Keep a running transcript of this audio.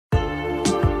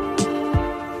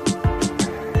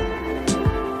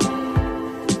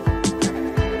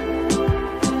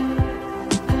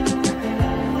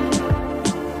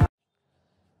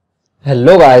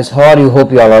Hello guys, how are you?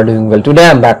 Hope you all are doing well. Today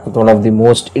I'm back with one of the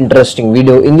most interesting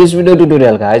video. In this video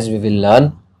tutorial guys, we will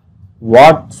learn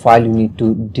what file you need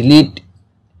to delete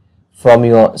from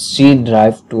your C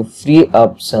drive to free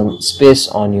up some space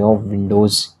on your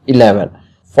Windows 11.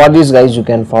 For this guys, you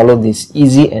can follow this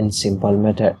easy and simple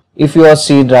method. If your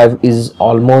C drive is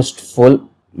almost full,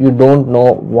 you don't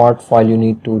know what file you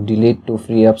need to delete to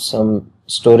free up some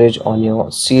storage on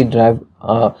your C drive.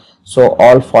 So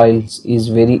all files is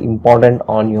very important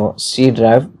on your C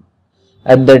drive.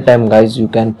 At that time guys, you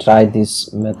can try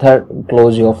this method.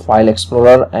 Close your file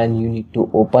explorer and you need to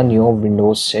open your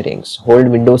Windows settings. Hold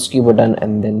Windows key button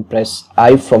and then press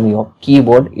I from your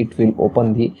keyboard. It will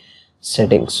open the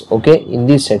settings. Okay, in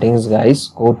the settings guys,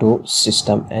 go to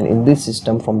system, and in this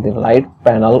system from the right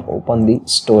panel open the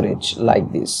storage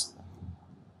like this,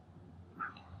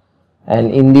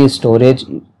 and in the storage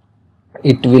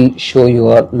it will show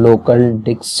your local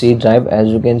disk C drive. As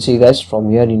you can see guys, from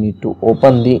here you need to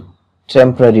open the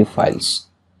temporary files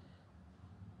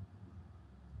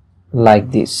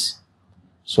like this.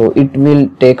 So it will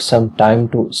take some time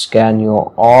to scan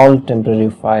your all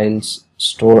temporary files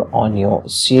stored on your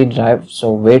C drive.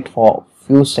 So wait for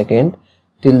few seconds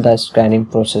till the scanning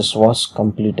process was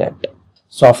completed.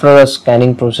 So after a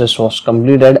scanning process was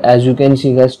completed, as you can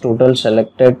see guys, total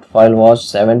selected file was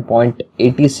 7.86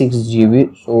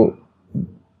 GB. So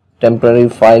temporary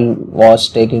file was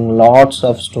taking lots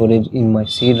of storage in my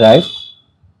C drive.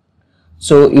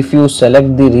 So if you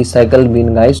select the recycle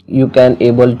bin guys, you can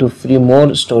able to free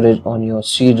more storage on your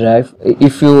C drive.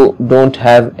 If you don't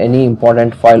have any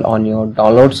important file on your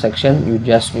download section, you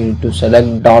just need to select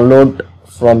download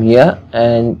from here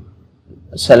and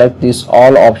select this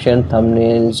all option,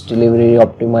 thumbnails, delivery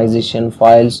optimization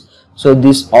files. So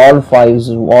this all files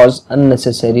was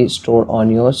unnecessary stored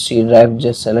on your C drive.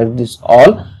 Just select this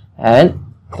all and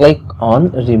click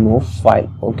on remove file.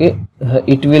 Okay,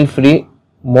 it will free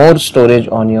more storage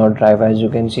on your drive. As you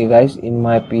can see guys, in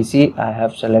my PC I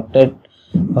have selected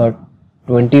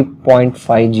 20.5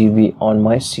 GB on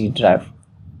my C drive.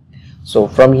 So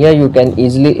from here you can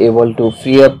easily able to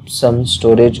free up some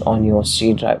storage on your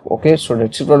C drive. Okay, so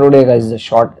that's it for today guys. The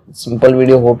short simple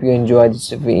video. Hope you enjoy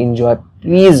this. If you enjoy,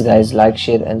 please guys like,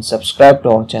 share and subscribe to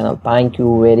our channel. Thank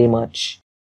you very much.